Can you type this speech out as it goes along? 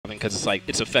struggling because it's like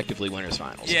it's effectively winners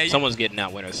finals. Yeah, someone's getting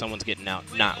out winners, someone's getting out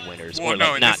not winners, well, or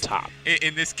no, like not top.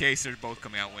 In this case, they're both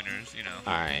coming out winners. You know.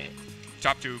 All right.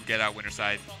 Top 2 get out winner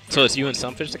side. So it's you and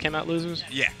Sunfish that came out losers?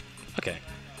 Yeah. Okay.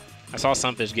 I saw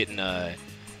Sunfish getting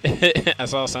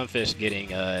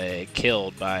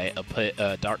killed by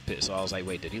a dark pit. So I was like,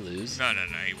 wait, did he lose? No,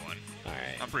 he won. All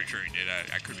right. I'm pretty sure he did.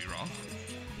 I could be wrong.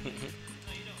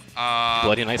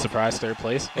 Bloody Knight surprise 3rd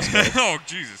place. Oh,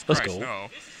 Jesus Let's Christ, go. no.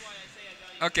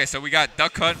 Okay, so we got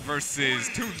Duck Hunt versus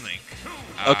Toon Link.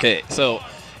 Okay, so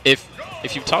if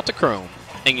you've talked to Chrome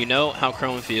and you know how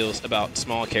Chrome feels about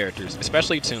small characters,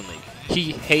 especially Toon Link,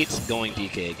 he hates going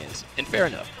DK against. And fair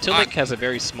enough. Toon Link has a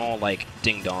very small, like,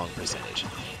 ding-dong percentage.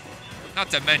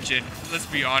 Not to mention, let's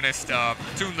be honest,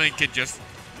 Toon Link can just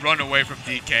run away from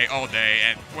DK all day,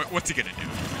 and what's he going to do?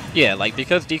 Yeah, like,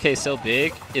 because DK is so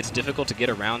big, it's difficult to get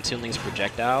around Toon Link's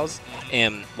projectiles,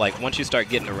 and, like, once you start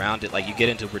getting around it, like, you get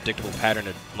into a predictable pattern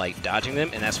of, like, dodging them,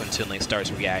 and that's when Toon Link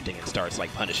starts reacting and starts,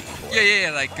 like, punishing you for it.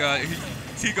 Yeah, like,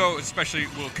 Tico especially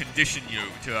will condition you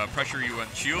to pressure you on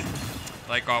shield.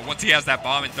 Like, once he has that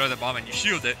bomb and throw the bomb and you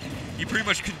shield it, he pretty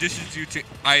much conditions you to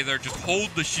either just hold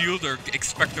the shield or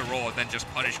expect a roll and then just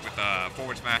punish with a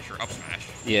forward smash or up smash.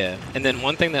 Yeah, and then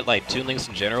one thing that, like, Toon Links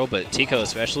in general, but Tico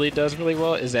especially does really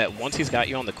well is that once he's got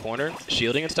you on the corner,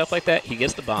 shielding and stuff like that, he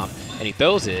gets the bomb and he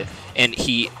throws it, and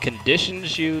he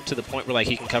conditions you to the point where, like,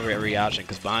 he can cover every option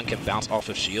because bomb can bounce off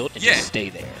of shield and just stay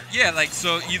there. Yeah, like,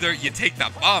 so either you take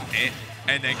that bomb hit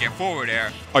and then get forward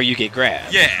air, or you get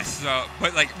grabbed. Yeah, so,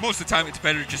 but, like, most of the time it's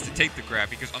better just to take the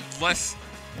grab because unless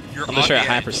you're at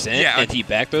high percent and he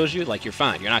back throws you, like, you're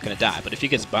fine. You're not going to die. But if he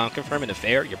gets bomb confirmed in the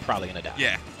fair, you're probably going to die.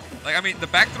 Yeah. Like, I mean, the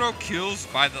back throw kills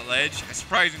by the ledge,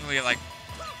 surprisingly, like,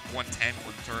 110,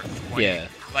 120. Yeah.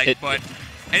 Like, but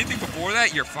anything before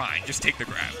that, you're fine. Just take the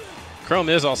grab. Chrome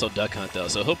is also Duck Hunt, though,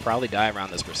 so he'll probably die around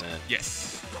this percent.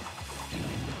 Yes.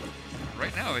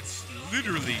 Right now, it's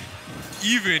literally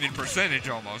even in percentage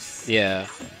almost. Yeah.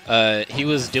 He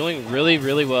was doing really,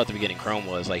 really well at the beginning, Chrome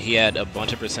was. Like, he had a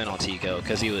bunch of percent on Tico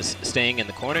because he was staying in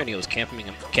the corner and he was camping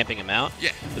him out. Yeah.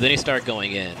 But then he started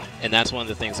going in, and that's one of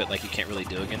the things that, like, you can't really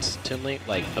do against Toon Link.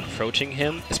 Like, approaching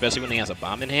him, especially when he has a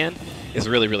bomb in hand, is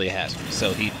really, really hazardous.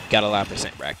 So he got a lot of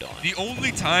percent racked on. The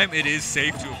only time it is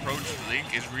safe to approach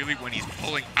Link is really when he's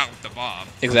pulling out the bomb.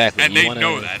 Exactly. And they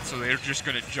know that, so they're just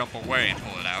going to jump away and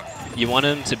pull it out. You want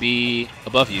him to be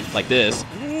above you, like this.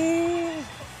 Ooh.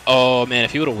 Oh, man,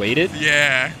 if he would have waited.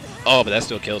 Yeah. Oh, but that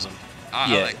still kills him.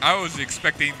 Yeah. I was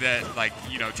expecting that, like,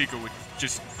 you know, Tico would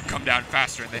just come down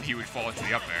faster and then he would fall into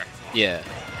the up air. Yeah.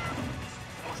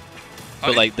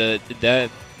 But, like, the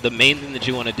main thing that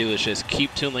you want to do is just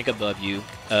keep Toon Link above you,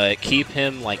 keep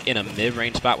him, like, in a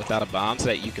mid-range spot without a bomb so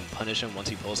that you can punish him once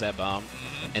he pulls that bomb,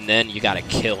 and then you got to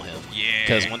kill him. Yeah.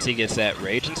 Because once he gets that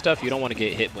rage and stuff, you don't want to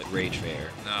get hit with rage fair.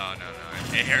 No.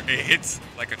 It hits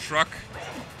like a truck.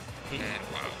 And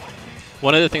wow.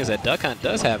 One of the things that Duck Hunt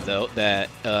does have, though, that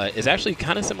is actually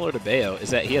kind of similar to Bayo, is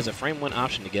that he has a frame 1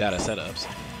 option to get out of setups.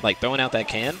 Like, throwing out that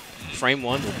can, frame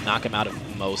 1 will knock him out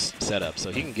of most setups,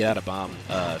 so he can get out of bomb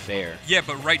fair. Yeah,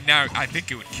 but right now, I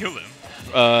think it would kill him.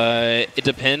 It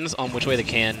depends on which way the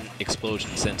can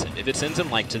explosion sends him. If it sends him,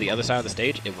 like, to the other side of the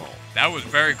stage, it won't. That was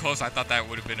very close. I thought that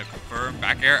would have been a confirmed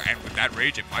back air, and with that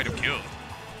rage, it might have killed.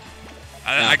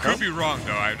 I could be wrong,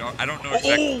 though. I don't know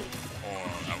exactly. Oh,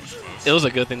 that was close. It was a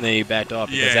good thing that he backed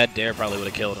off because that dare probably would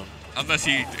have killed him. Unless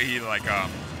he like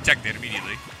checked it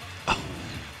immediately.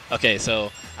 Okay,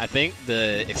 so I think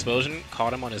the explosion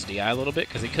caught him on his DI a little bit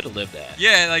because he could have lived that.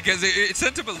 Yeah, like it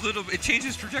sent him a little. It changed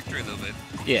his trajectory a little bit.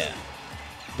 Yeah,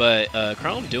 but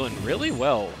Chrome doing really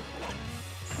well.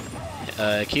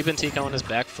 Keeping Tico on his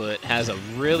back foot, has a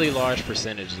really large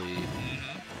percentage lead.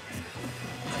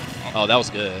 Oh, that was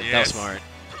good. Yes. That was smart.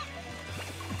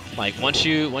 Like, once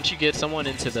you get someone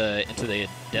into the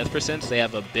death percents, they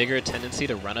have a bigger tendency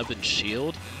to run up and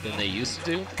shield than they used to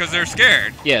do. Because they're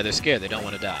scared. Yeah, they're scared. They don't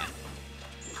want to die.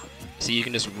 So you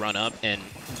can just run up and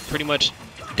pretty much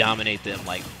dominate them,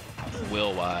 like,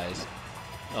 will-wise.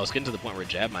 Oh, it's getting to the point where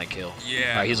jab might kill. Yeah.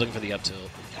 All right, he's looking for the up tilt.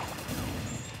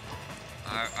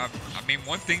 I mean,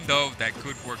 one thing, though, that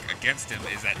could work against him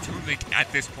is that Toon Link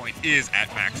at this point is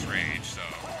at max range, so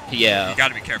yeah, you got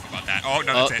to be careful about that. Oh,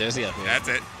 no, that's it. There's the up here. That's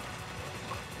it.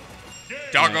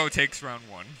 Doggo takes round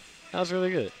 1. That was really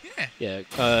good. Yeah.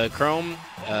 Yeah. Chrome,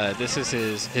 this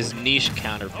is his niche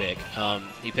counter pick.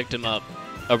 He picked him up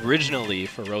originally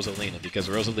for Rosalina because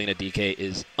Rosalina DK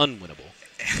is unwinnable.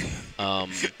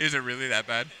 Is it really that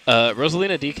bad?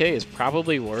 Rosalina DK is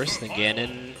probably worse than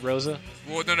Ganon Rosa.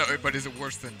 Well, no, but is it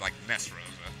worse than, like, Ness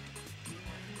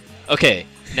Okay,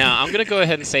 now I'm gonna go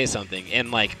ahead and say something,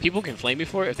 and like people can flame me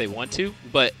for it if they want to,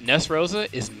 but Ness Rosa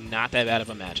is not that bad of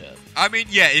a matchup. I mean,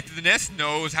 yeah, if the Ness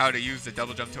knows how to use the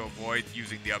double jump to avoid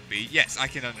using the up B, yes, I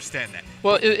can understand that.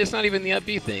 Well, it's not even the up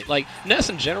B thing. Like Ness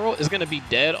in general is gonna be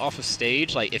dead off of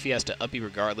stage, like if he has to up B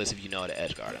regardless if you know how to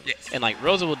edge guard him. Yes. And like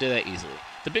Rosa will do that easily.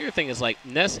 The bigger thing is like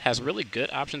Ness has really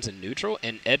good options in neutral,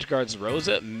 and edge guards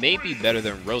Rosa may be better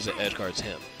than Rosa edge guards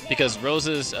him because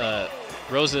Rosa's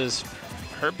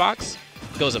hurt box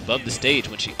goes above the stage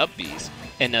when she up Bs,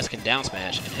 and Ness can down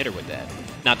smash and hit her with that.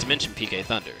 Not to mention PK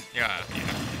Thunder. Yeah.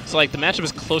 So like the matchup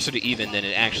is closer to even than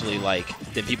it actually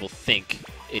than people think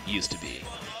it used to be.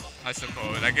 I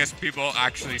suppose. I guess people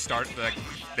actually started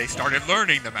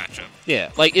learning the matchup. Yeah,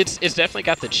 like it's definitely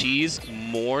got the cheese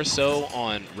more so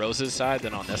on Rosa's side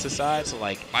than on Ness's side. So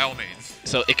like by all means.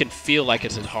 So it can feel like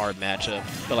it's a hard matchup,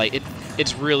 but like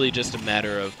it's really just a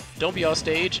matter of don't be off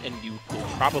stage and you will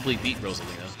probably beat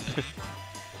Rosalina.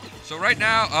 So right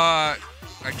now,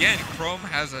 again, Chrome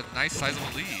has a nice sizable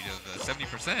lead of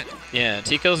 70%. Yeah,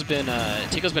 Tico's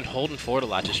been holding forward a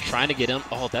lot, just trying to get him.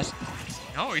 Oh, that's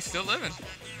no, he's still living.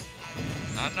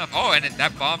 Not enough. Oh, and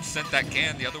that bomb sent that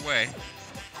can the other way.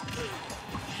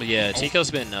 But yeah,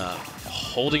 Tico's been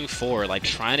holding forward, like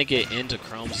trying to get into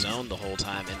Chrome's zone the whole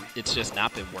time, and it's just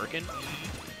not been working.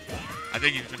 I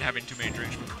think he's been having too many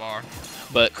drinks from the bar.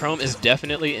 But Chrome is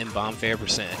definitely in bomb fair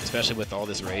percent, especially with all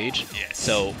this rage. Yes.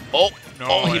 So,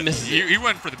 he missed it. He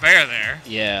went for the bear there.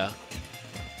 Yeah.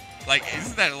 Like,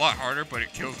 isn't that a lot harder, but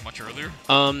it kills much earlier?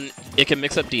 It can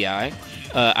mix up DI.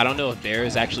 I don't know if bear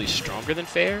is actually stronger than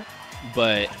fair,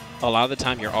 but a lot of the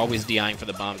time you're always DIing for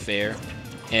the bomb fair,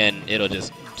 and it'll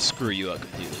just screw you up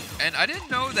completely. And I didn't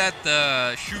know that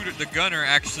the gunner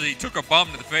actually took a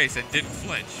bomb to the face and didn't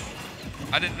flinch.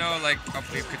 I didn't know, like,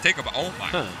 it could take a bomb. Oh,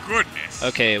 my goodness.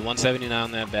 Okay, 179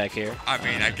 on that back here. I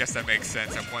mean, I guess that makes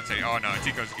sense. At 170. Oh, no,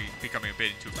 Tico's becoming a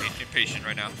bit too impatient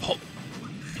right now. Oh,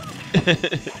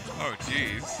 oh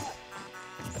jeez.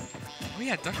 Oh,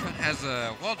 yeah, Duck Hunt has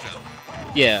a wall jump.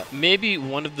 Yeah, maybe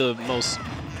one of the most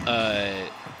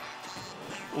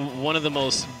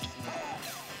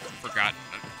forgotten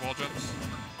wall jumps.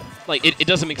 Like, it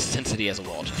doesn't make sense that he has a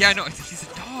wall jump. Yeah, I know. He's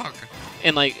a dog.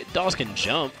 And, like, dogs can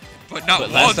jump. But not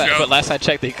wall jump. But last I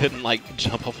checked, they couldn't, like,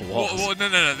 jump off of walls. Well,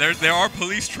 no. There are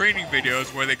police training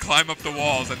videos where they climb up the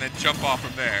walls and then jump off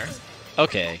from there.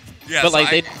 Okay. Yeah, but, so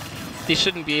like, they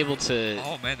shouldn't be able to...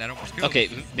 Oh, man, that almost killed Okay,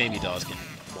 me. maybe dogs can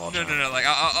wall jump. No. Like,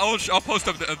 I'll post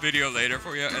up a video later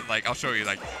for you, and, like, I'll show you,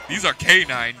 like, these are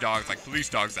canine dogs, like, police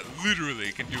dogs that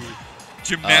literally can do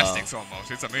gymnastics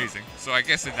almost. It's amazing. So I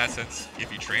guess in that sense,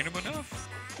 if you train them enough...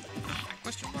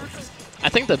 Question mark? I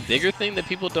think the bigger thing that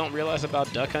people don't realize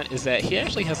about Duck Hunt is that he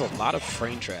actually has a lot of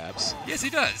frame traps. Yes, he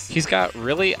does. He's got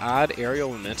really odd aerial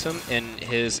momentum, and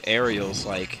his aerials,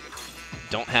 like,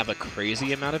 don't have a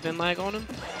crazy amount of in lag on them.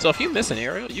 So if you miss an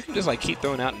aerial, you can just, like, keep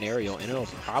throwing out an aerial, and it'll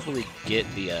probably get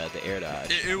the air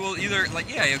dodge. It will either,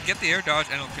 like, yeah, you'll get the air dodge,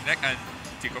 and it'll connect, and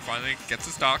Tico finally gets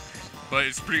the stock, but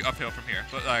it's pretty uphill from here.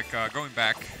 But, like, going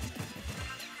back...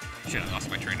 Shit, I lost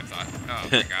my train of thought. Oh,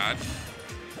 my God.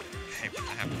 Hey, what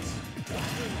happens?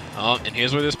 Oh, and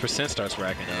here's where this percent starts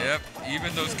racking up. Yep,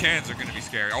 even those cans are going to be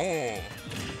scary. Oh!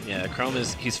 Yeah, Chrome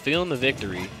he's feeling the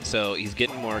victory, so he's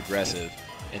getting more aggressive.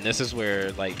 And this is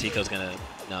where, like, Tico's going to...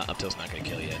 Nah, up tilt's not going to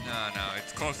kill yet. No,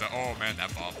 it's close to... Oh, man,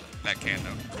 that bomb. That can,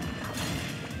 though.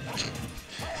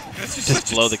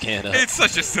 Just blow the can up. It's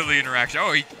such a silly interaction.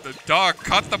 Oh, the dog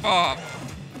caught the bomb.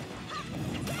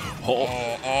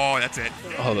 Oh, that's it.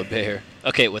 Oh, the bear.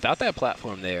 Okay, without that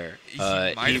platform there, he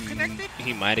might have connected?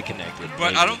 He might have connected. But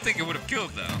maybe. I don't think it would have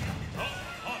killed, though.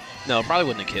 No, it probably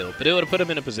wouldn't have killed. But it would have put him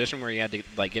in a position where he had to,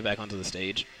 like, get back onto the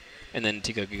stage. And then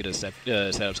Tico could get his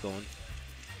setups going.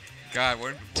 God,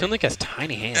 what? Toon Link has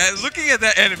tiny hands. Looking at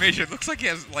that animation, it looks like he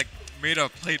has, like, made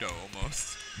of Play-Doh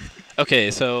almost. Okay,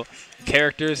 so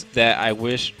characters that I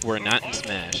wish were not in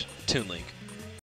Smash. Toon Link.